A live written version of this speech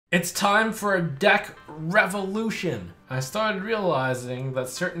It's time for a deck revolution! I started realizing that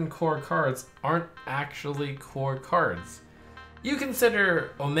certain core cards aren't actually core cards. You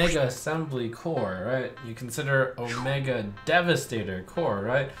consider Omega Assembly core, right? You consider Omega Devastator core,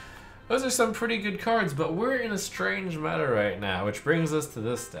 right? Those are some pretty good cards, but we're in a strange meta right now, which brings us to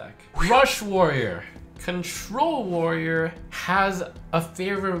this deck. Rush Warrior. Control Warrior has a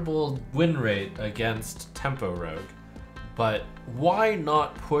favorable win rate against Tempo Rogue. But why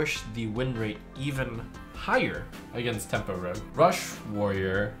not push the win rate even higher against Tempo Rogue? Rush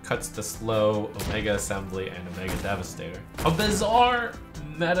Warrior cuts to slow Omega Assembly and Omega Devastator. A bizarre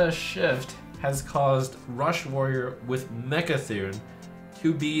meta shift has caused Rush Warrior with MECHA'THUN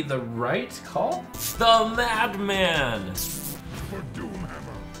to be the right call? The Madman! For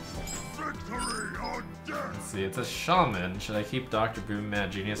Doomhammer, victory or death! Let's see, it's a Shaman. Should I keep Dr. Boom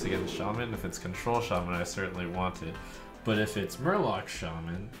Mad Genius against Shaman? If it's Control Shaman, I certainly want it. But if it's Murloc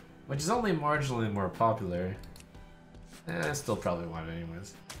Shaman, which is only marginally more popular, I still probably want it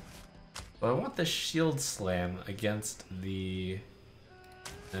anyways. But I want the Shield Slam against the...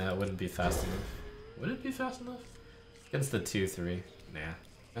 it wouldn't be fast enough. Would it be fast enough? Against the 2-3. Nah. I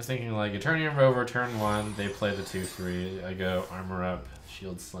was thinking like Eternium Rover turn 1, they play the 2-3, I go Armor Up,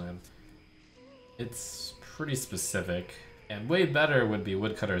 Shield Slam. It's pretty specific. And way better would be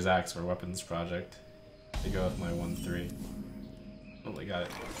Woodcutter's Axe or Weapons Project to go with my 1-3. Oh, I got it.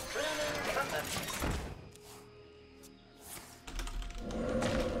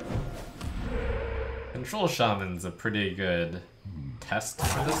 Control Shaman's a pretty good test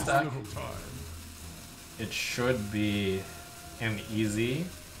for this deck. It should be an easy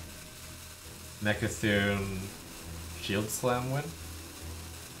MECHA'THUN Shield Slam win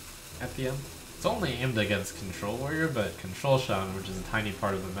at the end. It's only aimed against Control Warrior, but Control Shaman, which is a tiny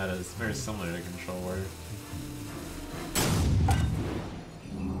part of the meta, is very similar to Control Warrior.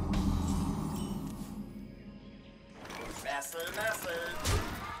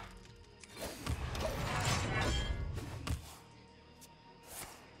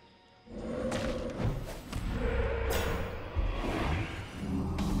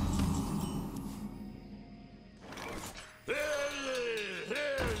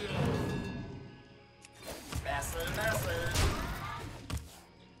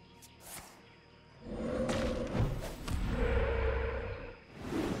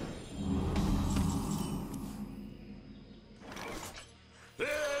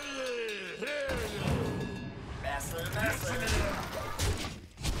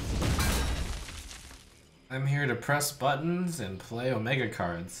 I'm here to press buttons and play Omega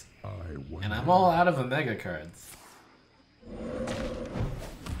cards. And I'm all out of Omega cards.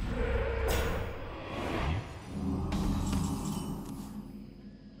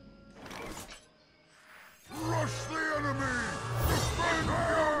 Rush the enemy! Defend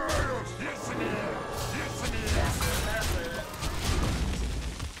your areas!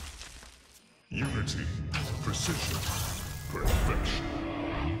 Unity, precision, perfection.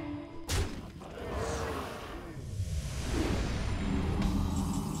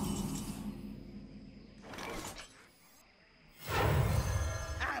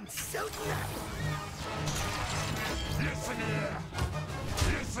 So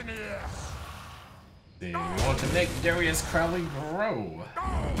Do you want to make Darius Crowley grow?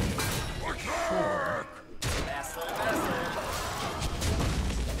 Sure.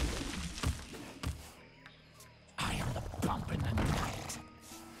 I am the bump in the night.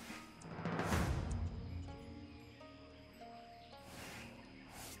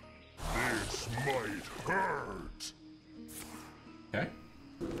 This might hurt. Okay.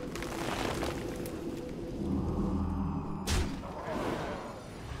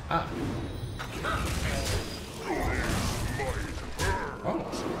 Ah.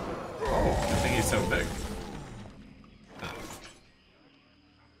 Oh, I think he's so big. Ah.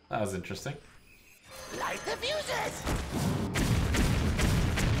 That was interesting. Light the fuses!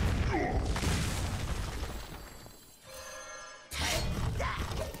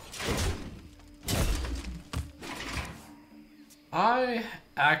 I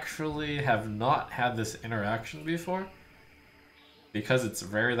actually have not had this interaction before, because it's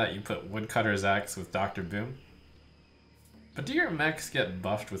rare that you put Woodcutter's Axe with Dr. Boom. But do your mechs get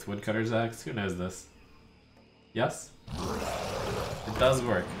buffed with Woodcutter's Axe? Who knows this? Yes? It does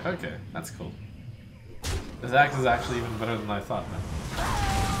work. Okay, that's cool. This axe is actually even better than I thought then.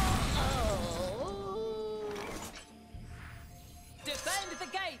 Defend the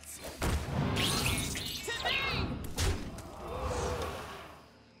gates!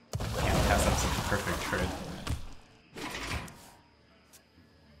 Can't pass up such a perfect trade.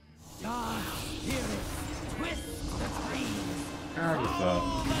 Twist the breeze.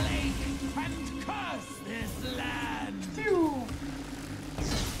 Agatha.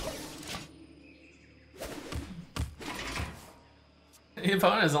 The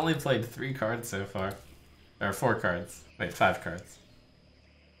opponent has only played 3 cards so far. Or 4 cards. Wait, 5 cards.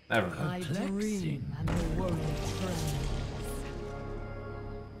 Never mind. I dream and the world turns.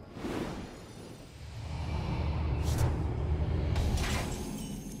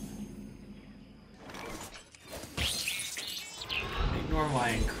 Ignore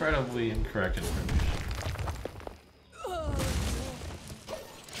my incredibly incorrect information.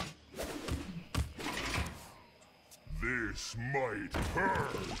 This might hurt.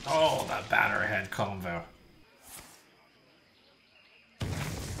 Oh, that batter head combo.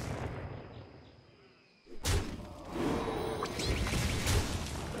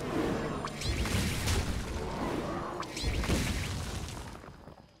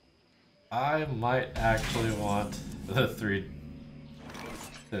 I might actually want the 3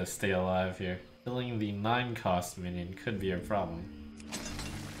 to stay alive here. Killing the 9-cost minion could be a problem.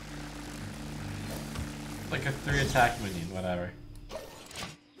 Like a 3-attack minion, whatever.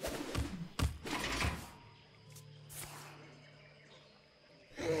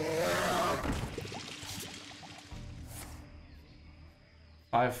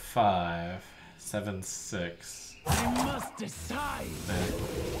 Five, 5, 7, 6. I must decide.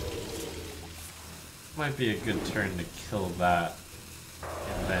 Might be a good turn to kill that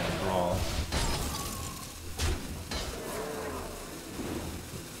and then brawl.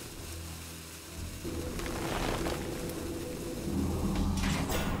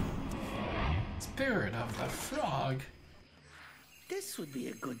 Spirit of the Frog. This would be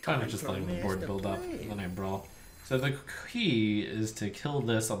a good Kind time of just for letting the board Master build up Play. and then I brawl. So the key is to kill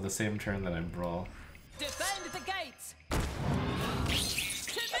this on the same turn that I brawl. Defend the gates.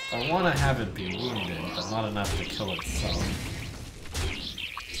 I want to have it be wounded, but not enough to kill itself.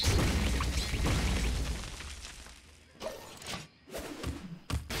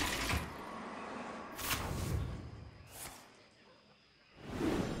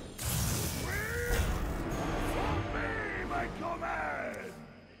 Obey my command.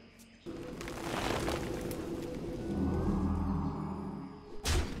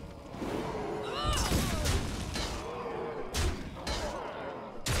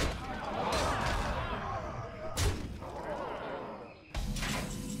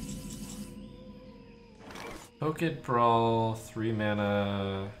 Poke it, brawl, 3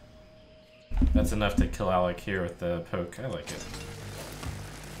 mana. That's enough to kill Alec here with the poke. I like it.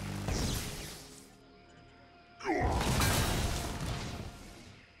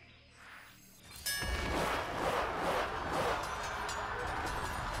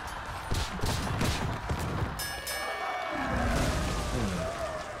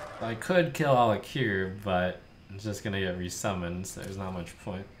 I could kill Alec here, but it's just gonna get resummoned, so there's not much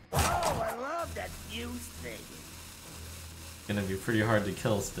point. Oh, I love that fuse thing. Gonna be pretty hard to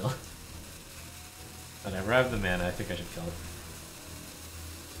kill still. But I have the mana, I think I should kill it.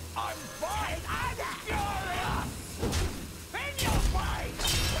 I'm fine. I'm furious. In your face.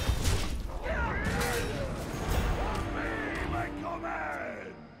 Obey my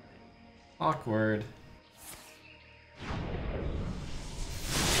command. Awkward.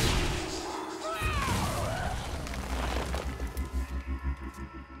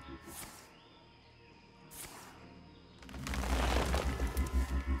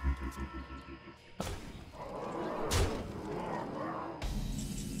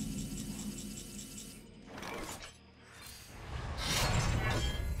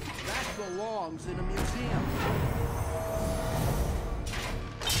 That belongs in a museum.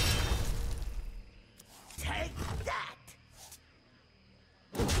 Take that.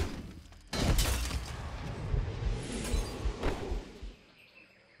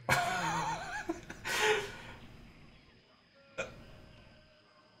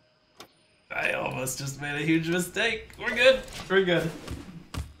 I almost just made a huge mistake. We're good. We're good.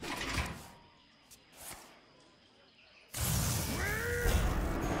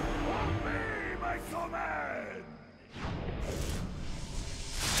 Obey my command.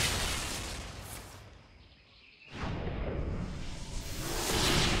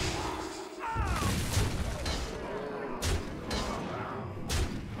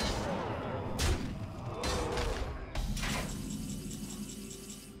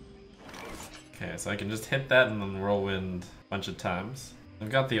 Okay, so I can just hit that and then whirlwind a bunch of times.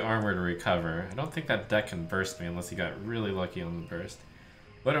 I've got the armor to recover. I don't think that deck can burst me unless he got really lucky on the burst.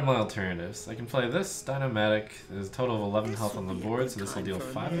 What are my alternatives? I can play this, Dynomatic. There's a total of 11 health on the board, so this will deal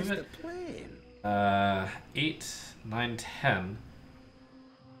 5 of it. 8, 9, 10.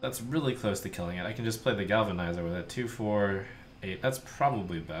 That's really close to killing it. I can just play the Galvanizer with it. 2, 4, 8. That's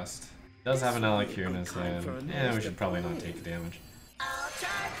probably best. It does have an Alec here in his hand. Yeah, we should probably not take damage.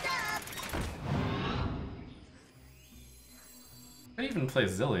 I even play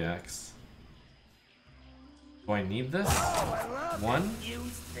Ziliax. Do I need this? Oh, I love 1, that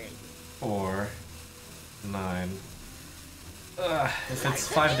used thing. 4, 9. If it's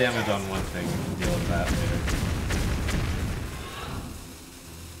 5 damage on one thing, we can deal with that later.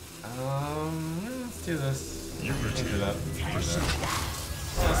 Let's do this. Change it up.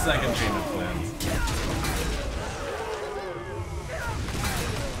 Second chain of plans.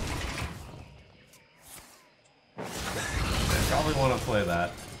 I probably want to play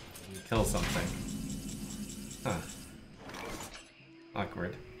that and kill something. Huh.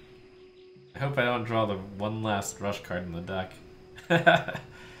 Awkward. I hope I don't draw the one last rush card in the deck.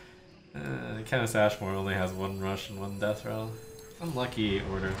 Kenneth Ashmore only has 1 rush and 1 death rattle. Unlucky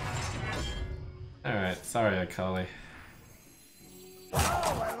order. Alright, sorry Akali.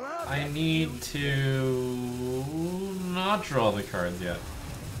 I need to not draw the cards yet.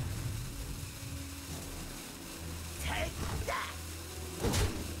 Take that.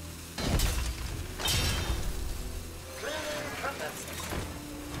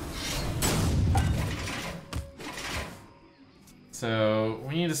 So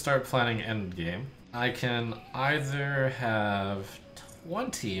we need to start planning endgame. I can either have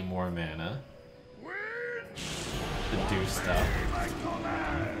 20 more mana to do stuff,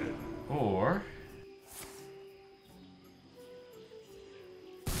 or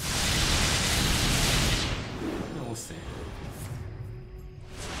we'll see.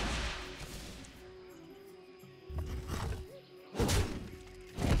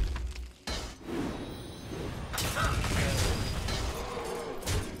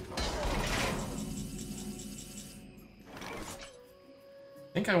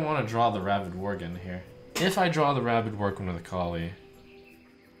 I think I want to draw the Rabid Worgen here. If I draw the Rabid Worgen with Akali,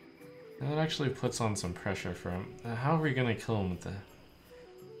 that actually puts on some pressure for him. How are we gonna kill him with the...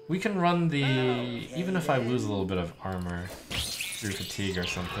 We can run the... Even if I lose a little bit of armor through fatigue or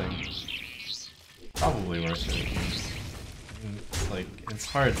something, probably worth it. It's like, it's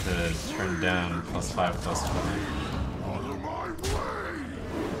hard to turn down +5, +20. Out of my way!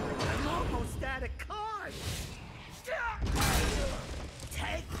 I'm almost out of cards.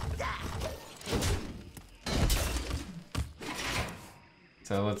 Take that.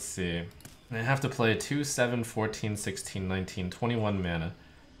 So let's see. I have to play 2, 7, 14, 16, 19, 21 mana.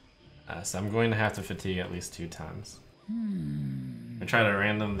 So I'm going to have to fatigue at least 2 times. I try to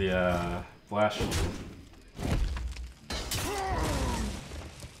random the Flash Shield.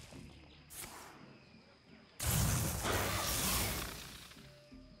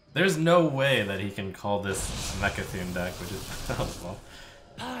 There's no way that he can call this MECHA'THUN deck, which is oh well.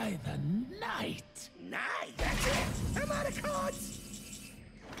 By the night. Nice. That's it. I'm out of cards.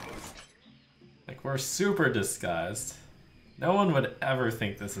 Like, we're super disguised. No one would ever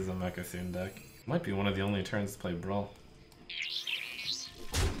think this is a MECHA'THUN deck. Might be one of the only turns to play Brawl.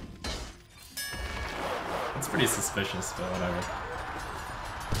 It's pretty suspicious, but whatever.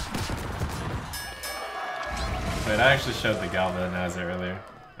 Wait, I actually showed the Galvanizer earlier.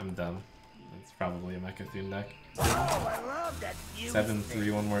 I'm dumb. It's probably a MECHA'THUN deck. Oh, I love that used 7-3,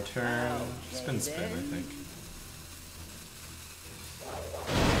 thing. one more turn. Spin, I think.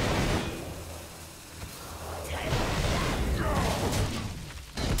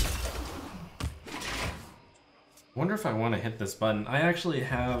 Wonder if I want to hit this button. I actually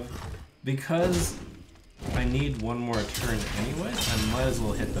have, because I need one more turn anyways, I might as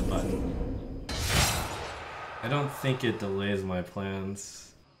well hit the button. I don't think it delays my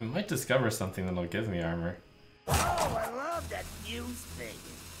plans. I might discover something that'll give me armor. Oh, I love that used thing.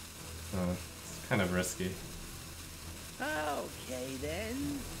 Oh, it's kind of risky. Okay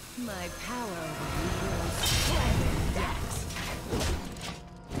then. My power reveals that.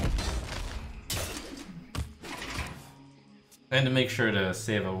 And to make sure to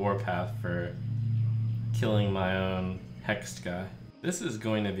save a warpath for killing my own hexed guy. This is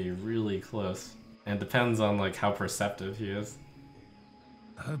going to be really close. And depends on like how perceptive he is.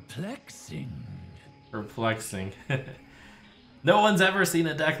 Perplexing. Perplexing. No one's ever seen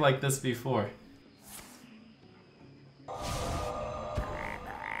a deck like this before.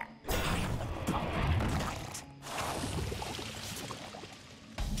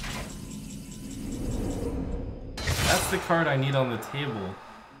 That's the card I need on the table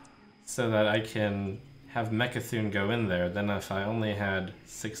so that I can have MECHA'THUN go in there. Then if I only had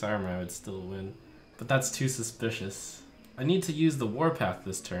 6 armor, I would still win. But that's too suspicious. I need to use the Warpath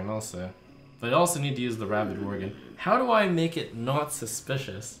this turn also. But I also need to use the Rabid Worgen. How do I make it not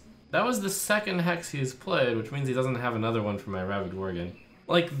suspicious? That was the second hex he's played, which means he doesn't have another one for my Rabid Worgen.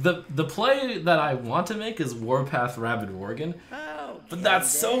 Like, the play that I want to make is Warpath Rabid Worgen, but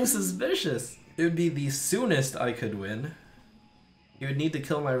that's so suspicious. It would be the soonest I could win. he would need to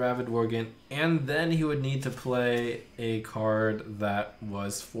kill my Rabid Worgen, and then he would need to play a card that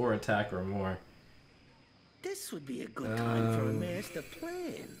was 4 attack or more. This would be a good time for a master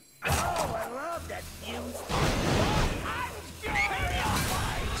plan. Oh, I love that fuse.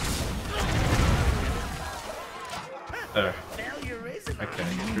 There. Failure isn't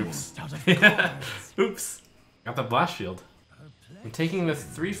Okay, oops. Out of cards. Oops. Got the blast shield. I'm taking the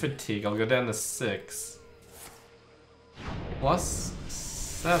 3 fatigue. I'll go down to 6. Plus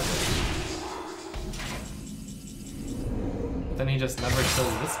 7. But then he just never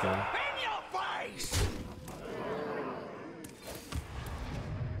kills this guy. in your face.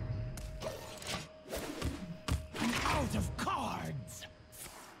 I'm out of cards.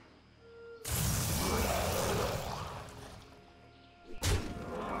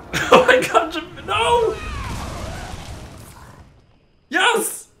 Oh my god, no!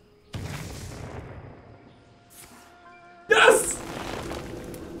 Yes! Yes!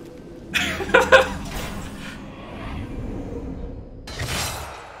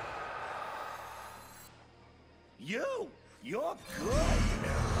 You're good.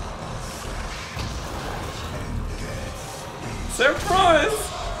 Surprise!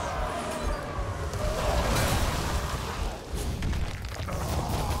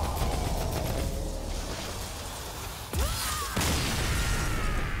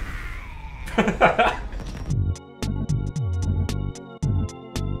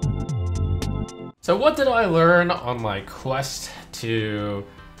 So what did I learn on my quest to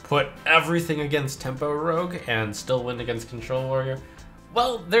put everything against Tempo Rogue and still win against Control Warrior?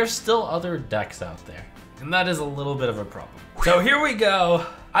 Well, there's still other decks out there, and that is a little bit of a problem. So here we go.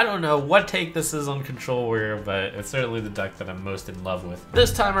 I don't know what take this is on Control Warrior, but it's certainly the deck that I'm most in love with.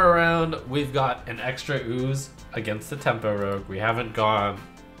 This time around, we've got an extra ooze against the Tempo Rogue. We haven't gone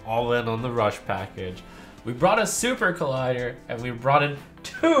all in on the Rush package. We brought a Super Collider, and we brought in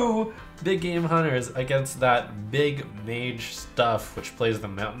 2 Big Game Hunters against that big mage stuff, which plays the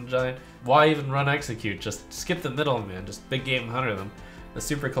Mountain Giant. Why even run Execute? Just skip the middle, man. Just Big Game Hunter them. The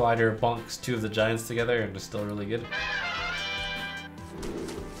Super Collider bonks 2 of the Giants together, and it's still really good.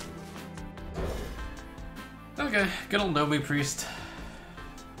 Okay, good old Nomi Priest.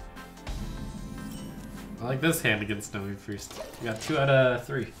 I like this hand against Nomi Priest. We got 2 out of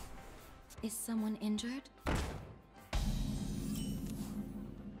 3. Is someone injured?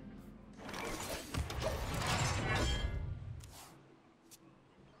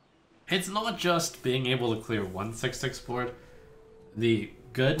 It's not just being able to clear 1 6/6 board. The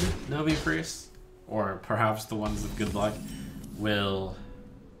good Nomi Priests, or perhaps the ones with good luck, will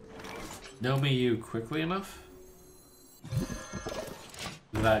Nomi you quickly enough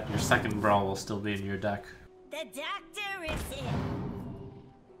that your second brawl will still be in your deck. The doctor is in.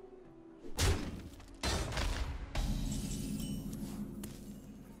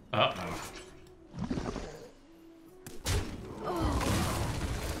 Uh-oh.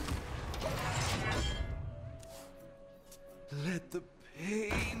 Let the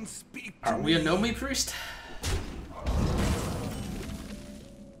pain speak. Are we a Nomi Priest?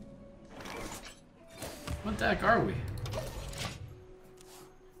 What deck are we?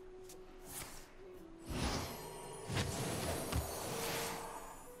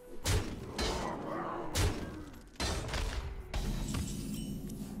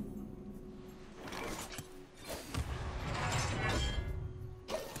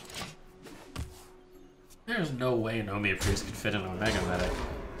 There's no way Nomi Priest could fit in Omega Medic.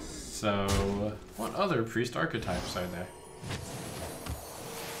 So, what other Priest archetypes are there?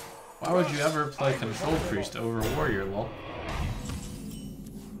 Why would you ever play Control Priest over Warrior, lol?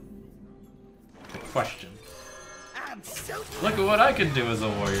 The question. I'm so Look at what I can do as a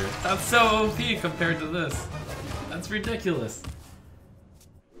Warrior. That's so OP compared to this. That's ridiculous.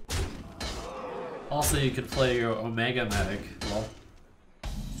 Also, you could play your Omega Medic, lol.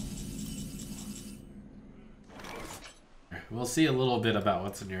 We'll see a little bit about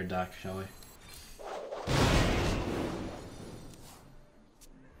what's in your deck, shall we?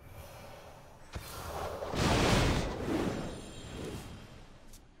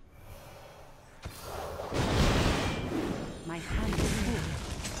 My hand is full.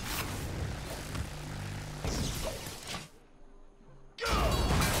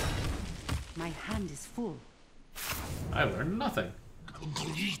 My hand is full. I learned nothing.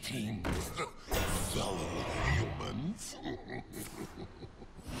 Greetings, fellow humans.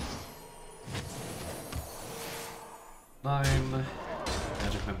 Nine.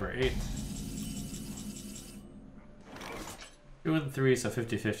 Magic number 8. 2 and 3, so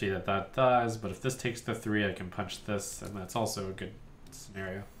 50-50 that dies, but if this takes the 3, I can punch this, and that's also a good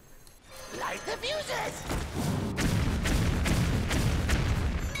scenario. light the fuses.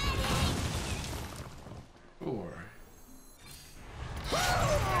 Or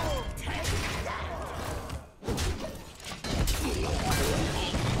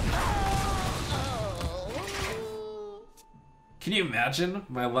can you imagine?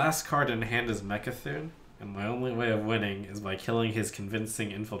 My last card in hand is MECHA'THUN, and my only way of winning is by killing his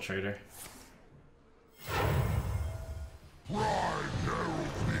convincing infiltrator.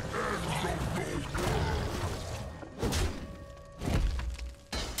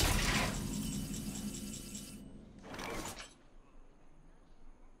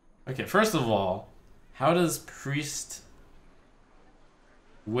 Okay, first of all, how does Priest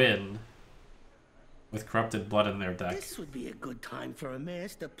win with corrupted blood in their deck? This would be a good time for a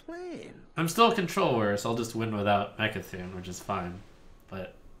master plan. I'm still a controller, so I'll just win without MECHA'THUN, which is fine.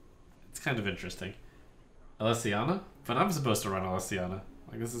 But it's kind of interesting. Alessiana? But I'm supposed to run Alessiana.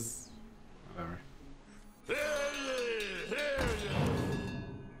 Like, this is... whatever.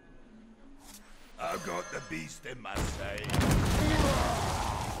 I've got the beast in my sight.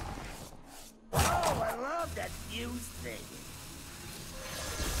 Oh, I love that fuse thing.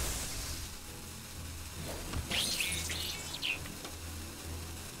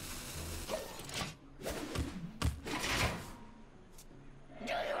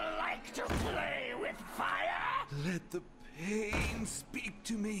 Do you like to play with fire? Let the pain speak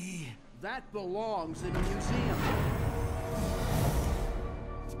to me. That belongs in a museum.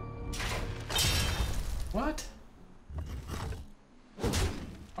 What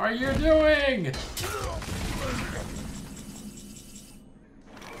are you doing?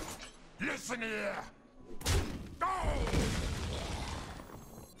 Listen here. Go!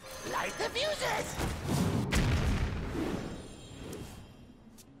 Light the fuses!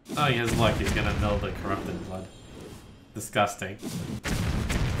 Oh, he has luck. He's gonna mill the corrupted blood. Disgusting.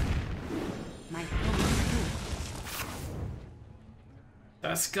 My hand is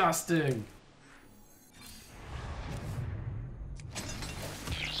full. Disgusting.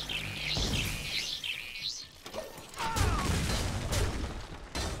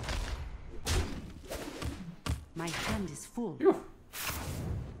 My hand is full. Phew.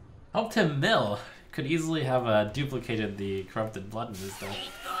 Helped him mill. Could easily have duplicated the corrupted blood in his deck.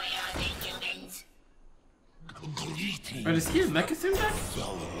 Wait, does he have MECHA'THUN deck?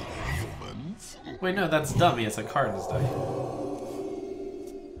 Wait, no, that's dumb. He has a card in his deck.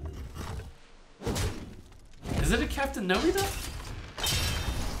 Is it a Captain Nomi deck?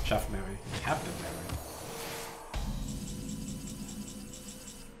 Chef Nomi. Captain Nomi.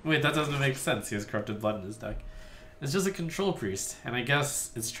 Wait, that doesn't make sense. He has corrupted blood in his deck. It's just a control priest, and I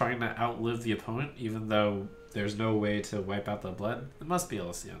guess it's trying to outlive the opponent, even though there's no way to wipe out the blood. It must be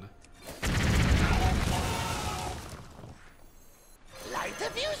Alessiana. Light the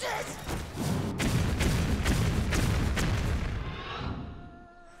fuses!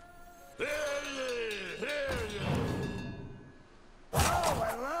 Oh,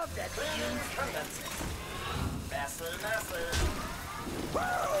 I love that fuse thing.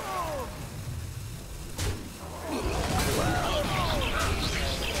 Whoa!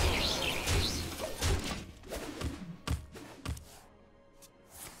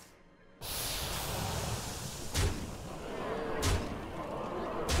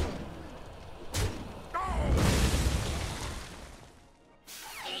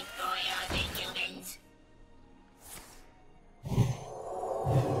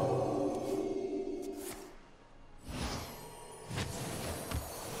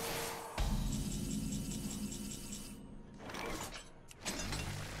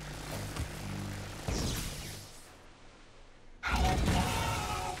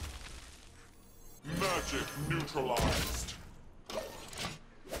 Magic neutralized.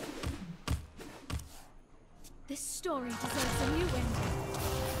 This story deserves a new ending.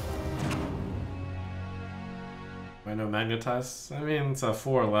 Why no Magnetize? I mean, it's a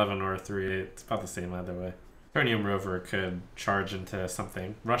 4/11 or a 3/8. It's about the same either way. Pernium Rover could charge into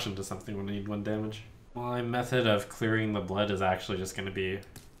something, rush into something when I need 1 damage. My method of clearing the blood is actually just going to be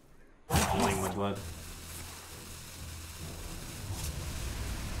pulling the blood.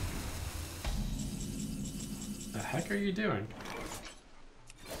 The heck are you doing?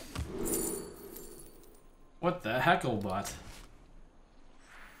 What the hecklebot?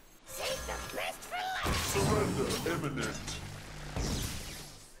 Save the best for last! Surrender imminent.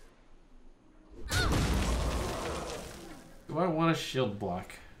 Do I want to shield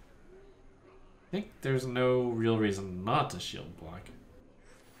block? I think there's no real reason not to shield block.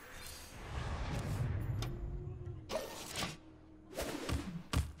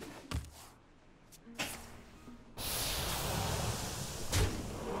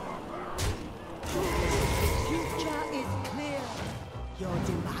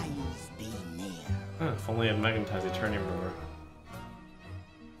 only have Magnetize Eternium River.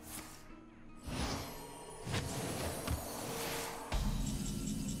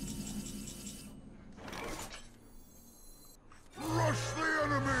 Rush the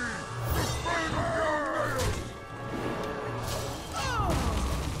enemy! Defend Galneus!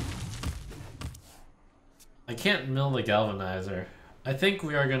 I can't mill the Galvanizer. I think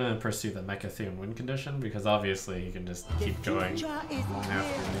we are gonna pursue the MECHA'THUN win condition because obviously he can just keep going long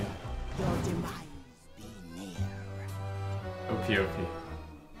after me. Your demise be near. OP OP.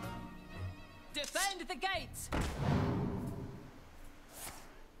 Defend the gates!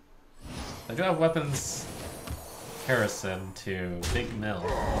 I do have weapons comparison to Big Mill.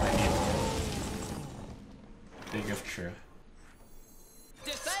 I need Big if true.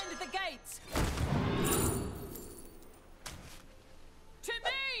 Defend the gates! To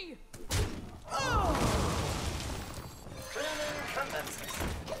me!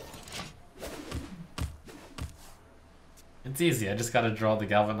 It's easy, I just gotta draw the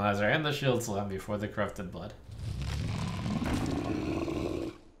Galvanizer and the Shield Slam before the Corrupted Blood.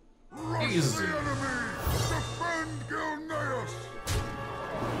 Rush Easy. the enemy! Defend Galneus!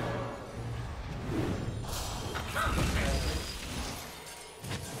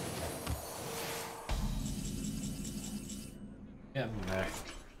 Get in there.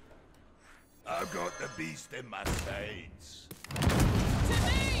 I've got the beast in my sights. To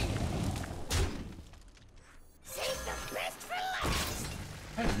me! Save the best for last.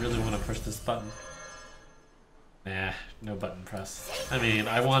 I really want to push this button. Nah, no button press. I mean,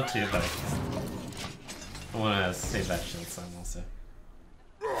 I want to, but I want to save that Shield Slam also.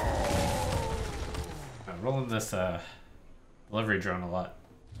 I'm rolling this delivery drone a lot.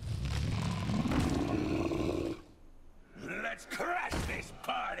 Let's crash this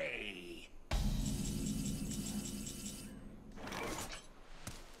party!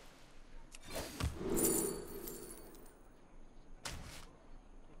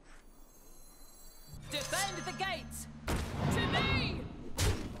 Defend the gates! To me!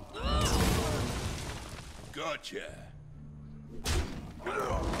 Gotcha! To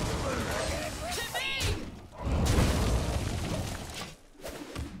me!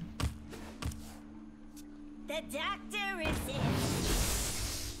 The doctor is in.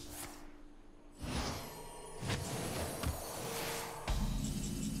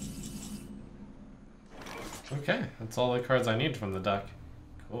 Okay, that's all the cards I need from the deck.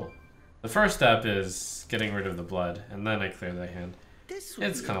 Cool. The first step is getting rid of the blood, and then I clear the hand. This would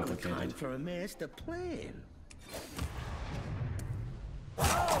It's be a good complicated. time for a master plan. Oh,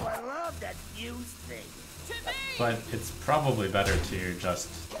 I love that fuse thing. To me! But it's probably better to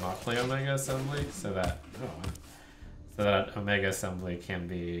just not play Omega Assembly so that Omega Assembly can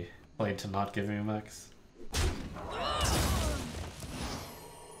be played to not give me mechs.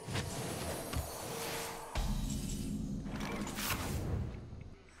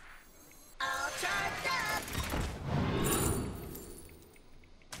 All charged up.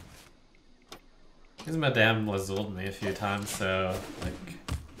 His Madame Lazuled me a few times, so like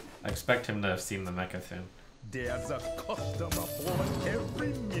I expect him to have seen the MECHA'THUN. There's a customer for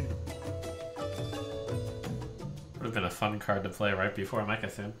every minute. Would have been a fun card to play right before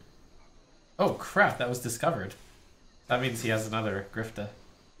MECHA'THUN. Oh crap, that was discovered. That means he has another Grifta.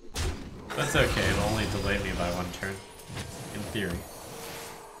 That's okay, it'll only delay me by one turn. In theory.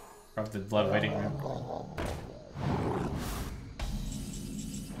 Corrupted Blood waiting room.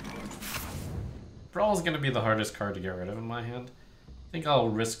 Brawl's gonna be the hardest card to get rid of in my hand. I think I'll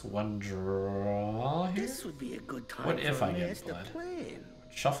risk one draw here. This would be a good time What if for a I get master blood? plan.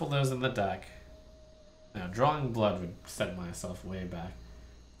 Shuffle those in the deck. Now, drawing blood would set myself way back.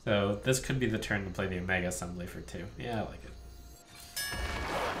 So this could be the turn to play the Omega Assembly for 2. Yeah, I like it.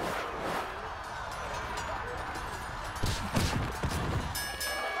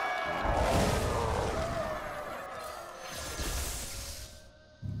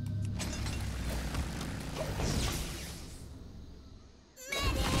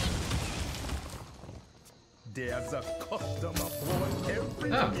 There's a customer for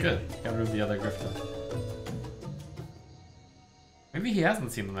every Oh, minute. good. Got rid of the other Grifta. Maybe he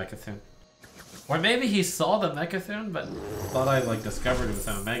hasn't seen the MECHA'THUN. Or maybe he saw the MECHA'THUN, but thought I like discovered it with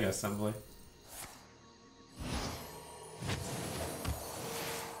an Omega Assembly.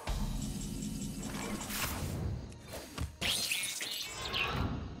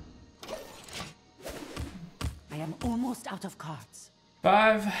 I am almost out of cards.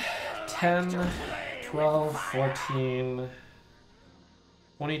 5, 10, 12, 14,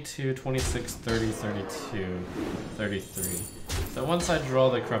 22, 26, 30, 32, 33. So once I draw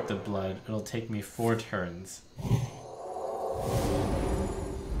the Corrupted Blood, it'll take me 4 turns.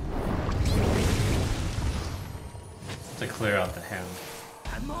 to clear out the hand.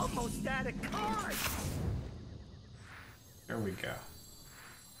 I'm almost out of cards. Here we go.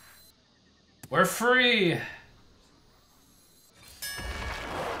 We're free!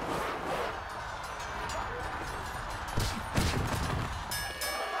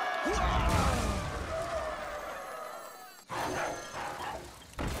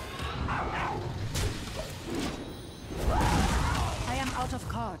 I am out of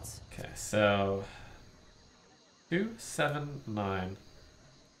cards. Okay, so 2, 7, 9,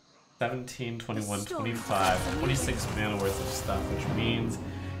 17, 21, 25, 26 mana worth of stuff, which means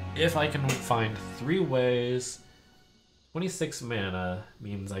if I can find 3 ways, 26 mana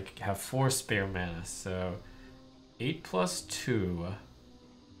means I have 4 spare mana, so 8 plus 2,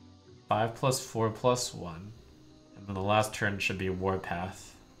 5 plus 4 plus 1, and then the last turn should be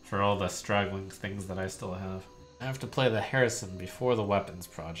Warpath for all the struggling things that I still have. I have to play the Harrison before the Weapons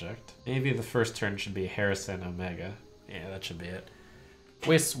Project. Maybe the first turn should be Harrison Omega. Yeah, that should be it.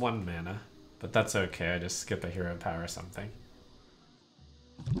 Wastes 1 mana, but that's okay, I just skip a hero power or something.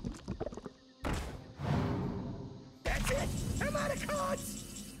 That's it. I'm out of cards.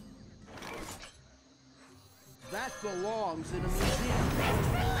 That belongs in a museum.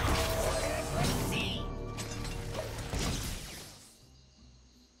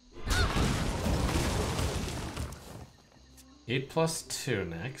 Eight plus 2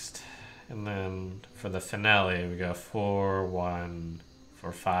 next, and then for the finale we go 4, 1,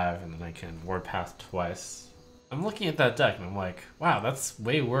 4, 5, and then I can Warpath twice. I'm looking at that deck and I'm like, wow, that's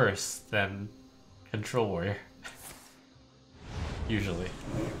way worse than Control Warrior. Usually.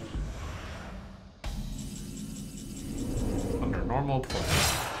 Under normal play.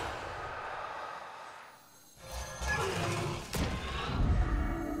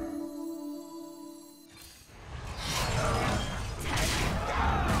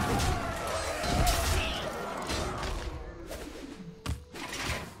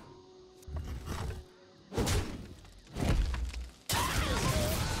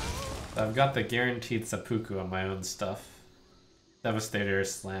 I've got the guaranteed seppuku on my own stuff. Devastator,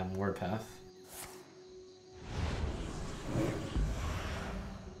 Slam, Warpath.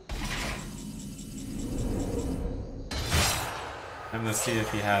 I'm gonna see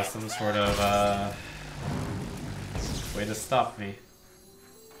if he has some sort of way to stop me.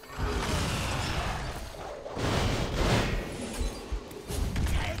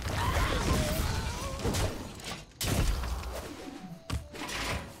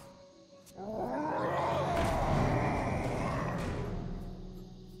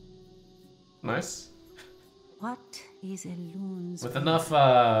 Nice. What is a loon's With enough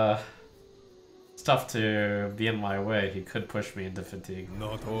stuff to be in my way, he could push me into fatigue.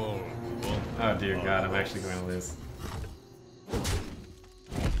 Not all. Oh dear god, I'm actually going to lose.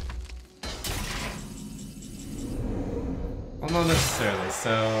 Well, not necessarily.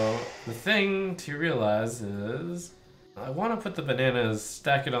 So, the thing to realize is I want to put the bananas,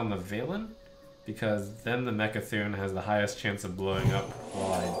 stack it on the Valen, because then the MECHA'THUN has the highest chance of blowing up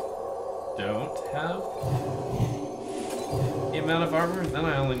while I don't have the amount of armor. Then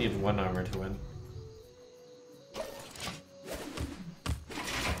I only need 1 armor to win.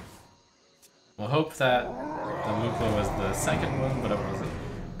 We'll hope that the Mukla was the second one, but it wasn't.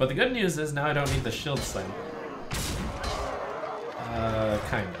 But the good news is now I don't need the shield slam.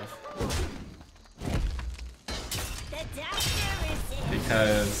 Kind of.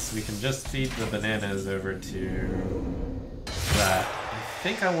 Because we can just feed the bananas over to that. I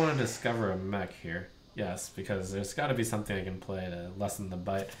think I want to discover a mech here. Yes, because there's got to be something I can play to lessen the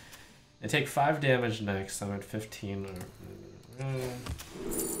bite. I take 5 damage next, I'm at 15.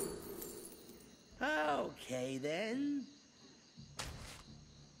 Okay then.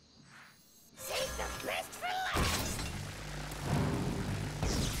 Save the best for last.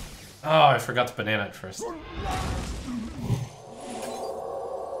 Oh, I forgot to banana it first. You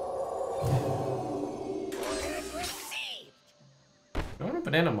want a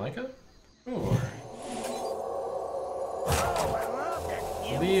banana Micah? Sure.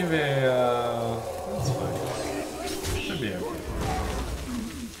 Leave a, that's fine. Should be okay.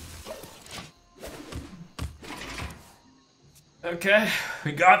 Okay,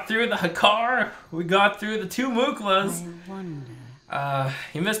 we got through the Hakar, we got through the 2 Muklas. I wonder.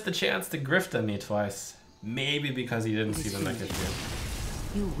 He missed the chance to grift on me twice. Maybe because he didn't see the MECHA'THUN.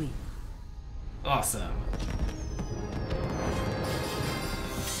 You win. Awesome.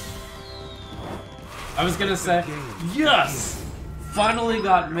 I was gonna say, yes! Finally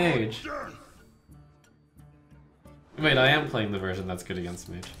got Mage. Wait, I am playing the version that's good against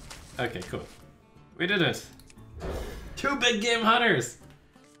Mage. Okay, cool. We did it. 2 big game hunters!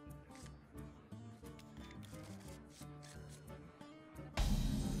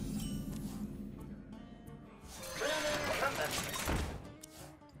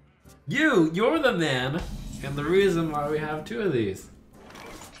 You're the man, and the reason why we have 2 of these.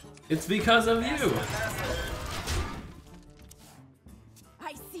 It's because of you.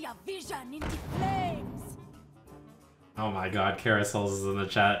 I see a vision in the flames. Oh my god, Carousels is in the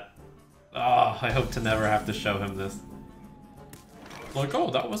chat. Oh, I hope to never have to show him this. Like,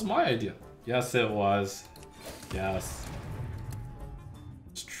 oh, that was my idea. Yes, it was. Yes.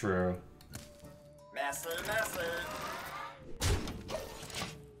 It's true. Master.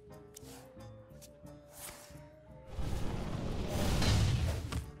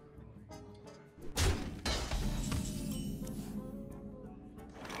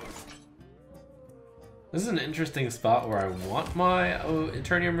 This is an interesting spot where I want my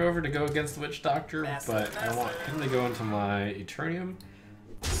Eternium Rover to go against the Witch Doctor, but I want him to go into my Eternium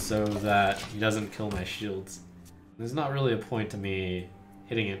so that he doesn't kill my shields. There's not really a point to me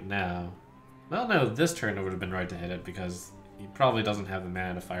hitting it now. Well, no, this turn it would have been right to hit it because he probably doesn't have the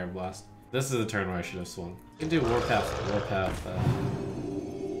mana to Fire Blast. This is the turn where I should have swung. You can do Warpath.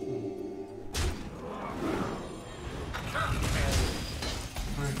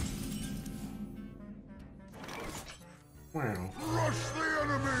 Wow. Rush the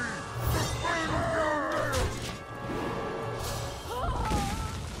enemy! Defend your rails!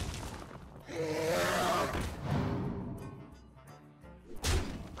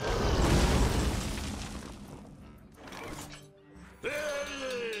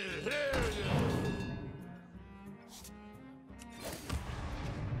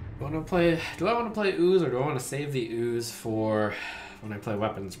 Do I want to play Ooze, or do I want to save the Ooze for when I play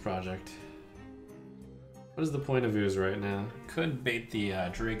Weapons Project? What is the point of Ooze right now? Could bait the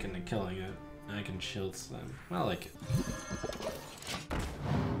Drake into killing it. I can shield slam. I like it.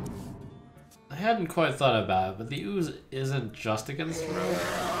 I hadn't quite thought about it, but the Ooze isn't just against Rogue.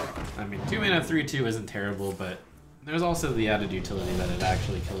 I mean, 2 mana 3/2 isn't terrible, but there's also the added utility that it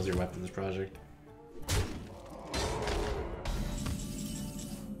actually kills your Weapons Project.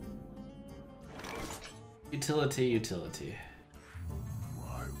 Utility.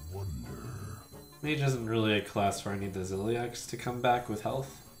 I wonder. Mage isn't really a class where I need the Zilliax to come back with health.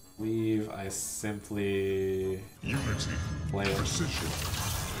 Weave, I simply Unity. play it. Precision.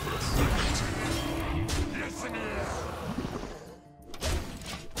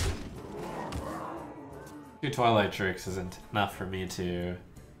 Two Twilight Tricks isn't enough for me to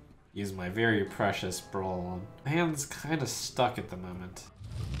use my very precious Brawl on. My hand's kind of stuck at the moment.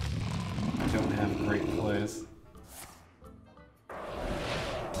 I don't have great plays.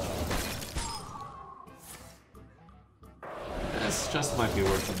 This just might be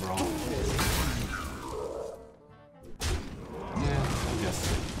worth a Brawl. Yeah, I guess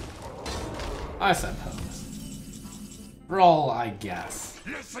so. I suppose. Brawl, I guess.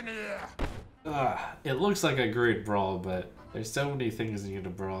 Listen here! It looks like a great Brawl, but there's so many things in a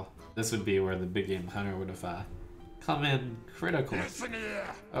Brawl. This would be where the big game hunter would have come in critical. Listen here!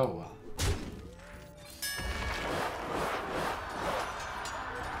 Oh well.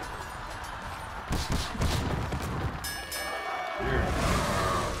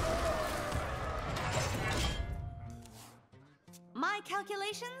 My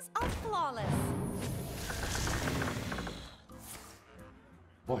calculations are flawless.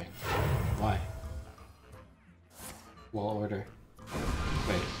 Boy, why? Law order.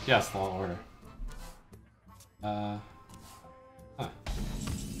 Wait, yes, law order. Huh.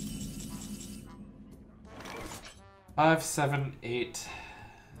 5, 7, 8.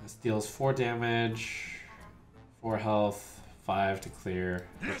 This deals 4 damage, 4 health, 5 to clear.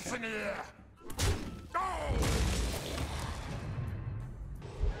 Okay. Listen here!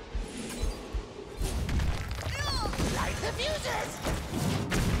 Light the fuses!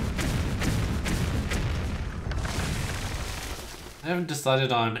 I haven't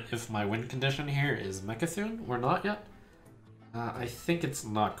decided on if my win condition here is MECHA'THUN or not yet. I think it's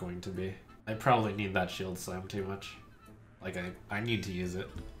not going to be. I probably need that shield slam too much. Like, I need to use it.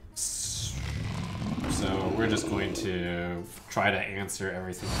 So we're just going to try to answer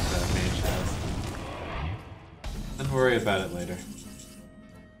everything that Mage has. And worry about it later.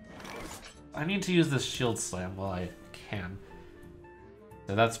 I need to use this shield slam while I can.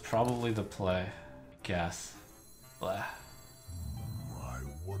 So that's probably the play. Guess. Blah. I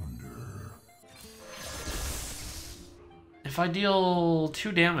wonder. If I deal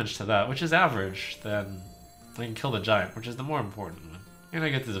 2 damage to that, which is average, then I can kill the giant, which is the more important one. And I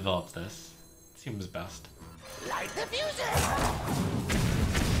get to develop this. Seems best. Light the fuses!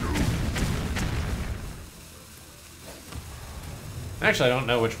 Actually, I don't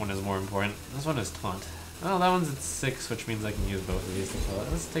know which one is more important. This one is taunt. Oh, that one's at 6, which means I can use both of these to kill it.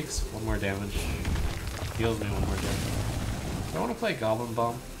 This takes 1 more damage. Deals me 1 more damage. Do I want to play Goblin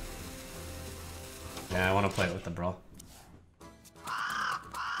Bomb? Yeah, I want to play it with the Brawl.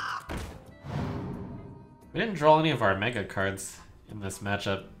 We didn't draw any of our Mega cards in this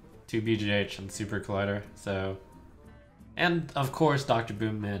matchup. 2 BGH and Super Collider, so... And, of course, Dr.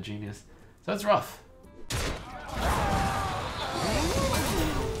 Boom, Mad Genius. So it's rough.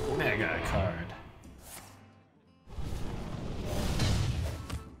 Mega card.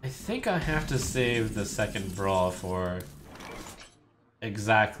 I think I have to save the second Brawl for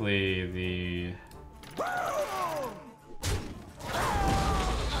exactly the...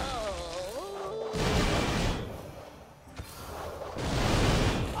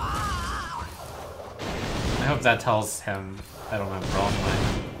 I hope that tells him I don't have Brawl in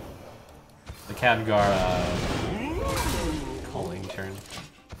mind. The Khadgar calling turn.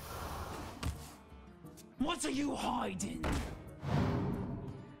 What are you hiding?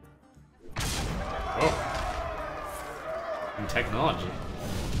 Oh. New technology.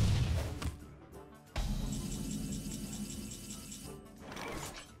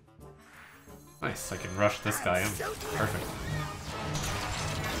 Nice, I can rush this guy in. Perfect.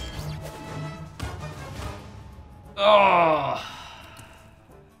 Oh!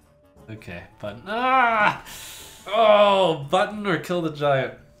 Okay, button. Ah! Oh, button or kill the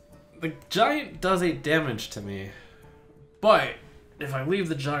giant. The giant does 8 damage to me, but if I leave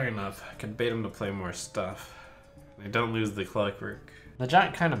the giant up, I can bait him to play more stuff. I don't lose the clockwork. The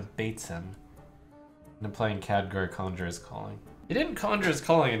giant kind of baits him into playing Khadgar Conjurer's Calling. He didn't Conjurer's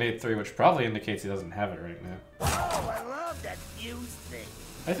Calling in 8-3, which probably indicates he doesn't have it right now. Oh, I love that fuse thing.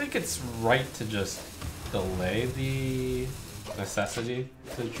 I think it's right to just delay the necessity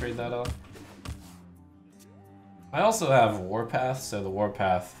to trade that off. I also have Warpath, so the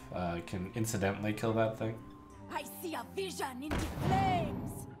Warpath can incidentally kill that thing. I see a vision into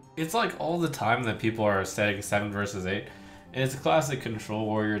flames. It's like all the time that people are setting 7 versus 8, and it's a classic Control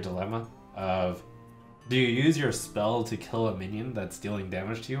Warrior dilemma of, do you use your spell to kill a minion that's dealing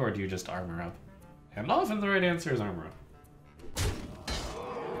damage to you, or do you just armor up? And often the right answer is armor up.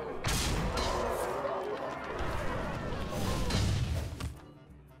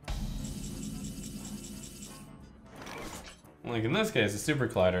 Like in this case, the Super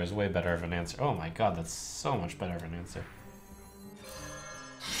Collider is way better of an answer. Oh my god, that's so much better of an answer.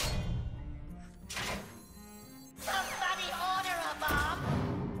 Somebody order a bomb.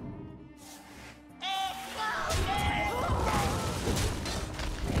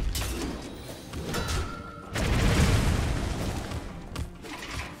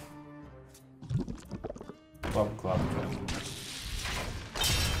 Glub, glub, glub.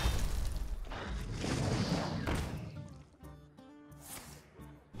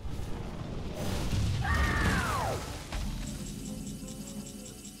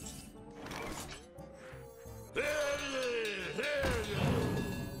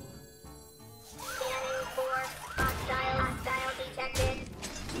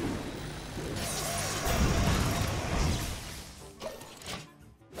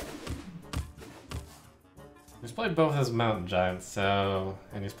 He's played both his Mountain Giants, so...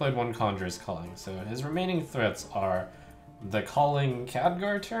 and he's played 1 Conjurer's Calling, so his remaining threats are the Calling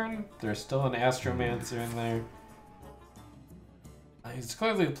Khadgar turn, there's still an Astromancer in there. He's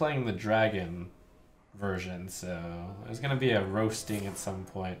clearly playing the Dragon version, so there's gonna be a roasting at some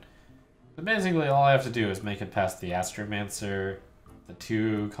point. But basically all I have to do is make it past the Astromancer, the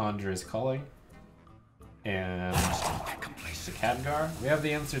 2 Conjurer's Calling, and the Khadgar. We have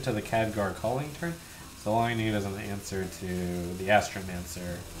the answer to the Khadgar Calling turn. So all I need is an answer to the Astromancer,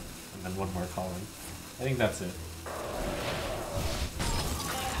 and then 1 more Calling. I think that's it.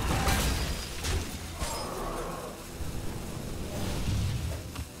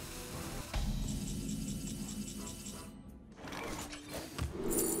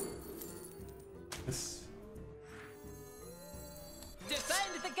 This...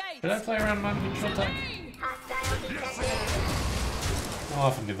 Did I play around Mind Control Tech? How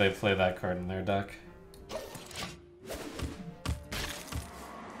often do they play that card in their deck?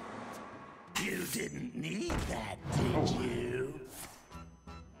 You didn't need that, did you?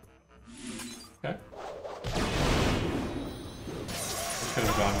 Okay. This could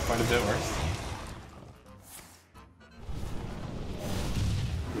have gone quite a bit worse.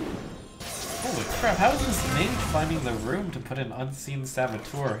 Holy crap, how is this mage finding the room to put an Unseen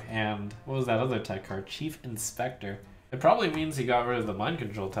Saboteur and, what was that other tech card? Chief Inspector. It probably means he got rid of the Mind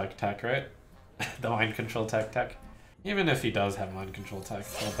Control tech, right? The Mind Control tech. Even if he does have Mind Control tech,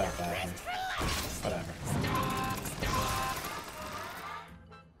 not that bad. Whatever.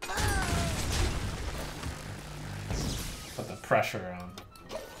 Put the pressure on.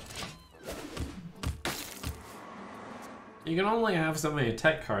 You can only have so many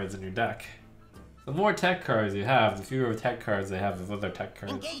tech cards in your deck. The more tech cards you have, the fewer tech cards they have with other tech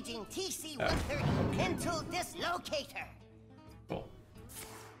cards. Engaging TC-130 mental dislocator. Cool.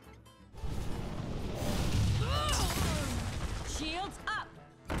 Shields up.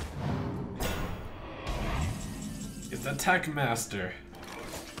 It's the Tech Master.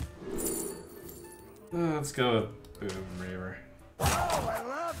 Let's go with Boom Reaver. Oh, I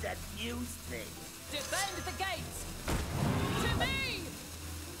love that fuse thing. Defend the gates. To me.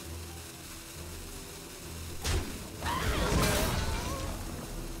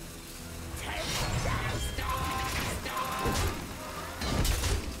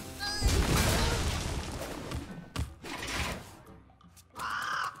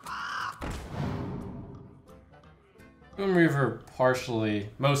 Boom Reaver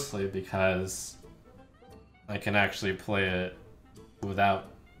mostly because I can actually play it without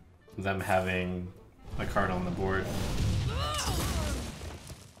them having a card on the board.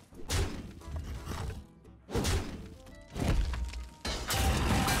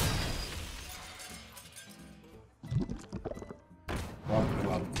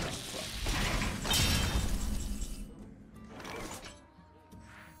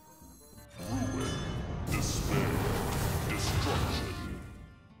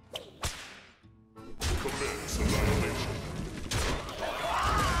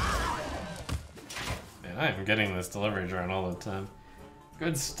 I'm getting this delivery drone all the time.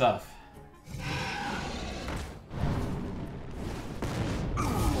 Good stuff.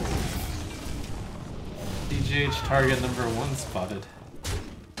 DGH target number 1 spotted.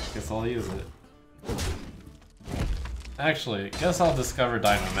 Guess I'll use it. Actually, guess I'll discover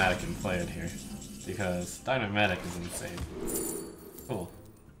Dynomatic and play it here. Because Dynomatic is insane. Cool.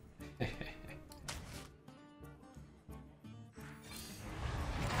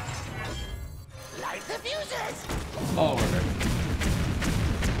 Light the fuses! All order.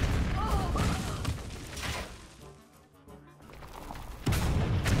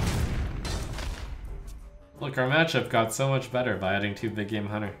 Look, our matchup got so much better by adding 2 Big Game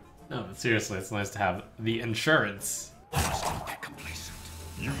Hunter. No, but seriously, it's nice to have the insurance. Let's not get complacent.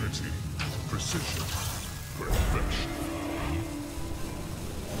 Unity, precision, perfection.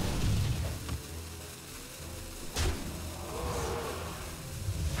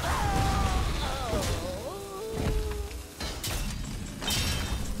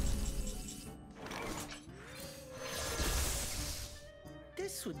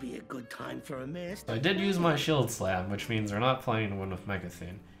 This would be a good time for a master. I did use my Shield Slam, which means we're not playing to win with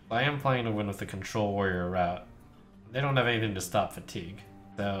MECHA'THUN. I am playing to win with the Control Warrior route. They don't have anything to stop fatigue,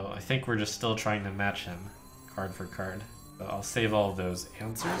 so I think we're just still trying to match him, card for card. So I'll save all of those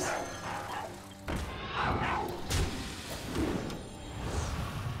answers.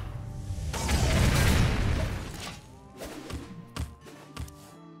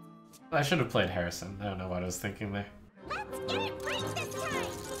 I should have played Harrison. I don't know what I was thinking there. Let's get it right this time.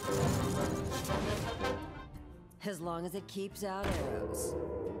 As long as it keeps out arrows.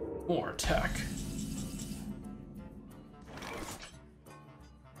 More tech.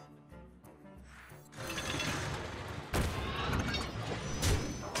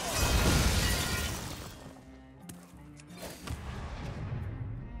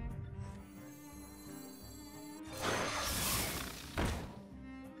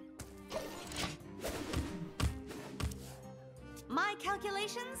 My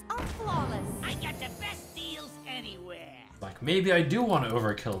calculations are flawless. I got the best deals anywhere. Like, maybe I do want to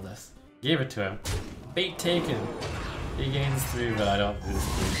overkill this. Gave it to him. Bait taken. He gains 3, but I don't lose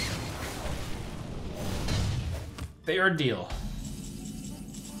 3. Fair deal.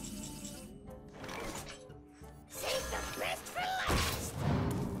 Save the best for last.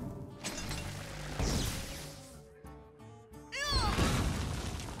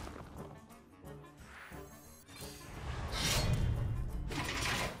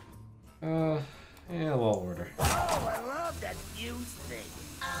 Yeah, we'll order. Oh, I love that fuse thing.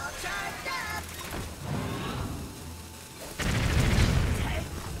 All charged up. Take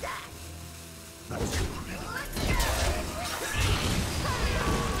that. Let's go.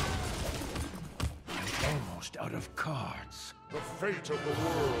 I'm almost out of cards. The fate of the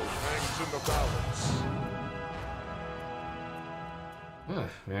world hangs in the balance.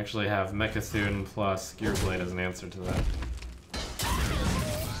 We actually have MECHA'THUN plus Gearblade as an answer to that.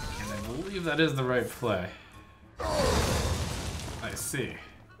 And I believe that is the right play. I see.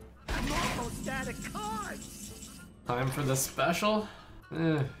 I'm almost out of cards. Time for the special?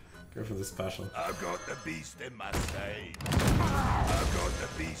 Go for the special. I've got the beast in my side. I've got the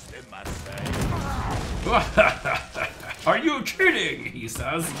beast in my side. Are you cheating? He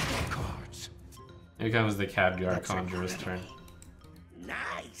says. Cards. Here comes the Cabjar Conjurer's turn.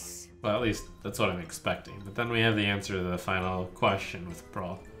 Nice. Well, at least that's what I'm expecting. But then we have the answer to the final question with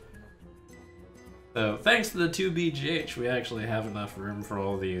Brawl. So, thanks to the 2BGH, we actually have enough room for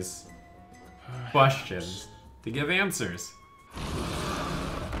all these questions to give answers.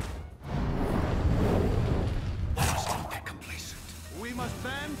 We must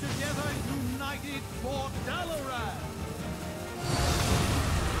band together, united for Dalaran!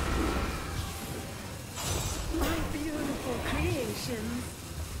 My beautiful creations.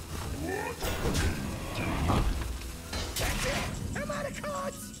 That's it! I'm out of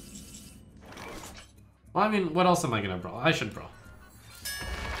cards! Well, I mean, what else am I gonna brawl? I should brawl.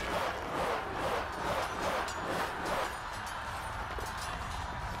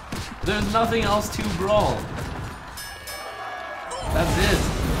 There's nothing else to brawl.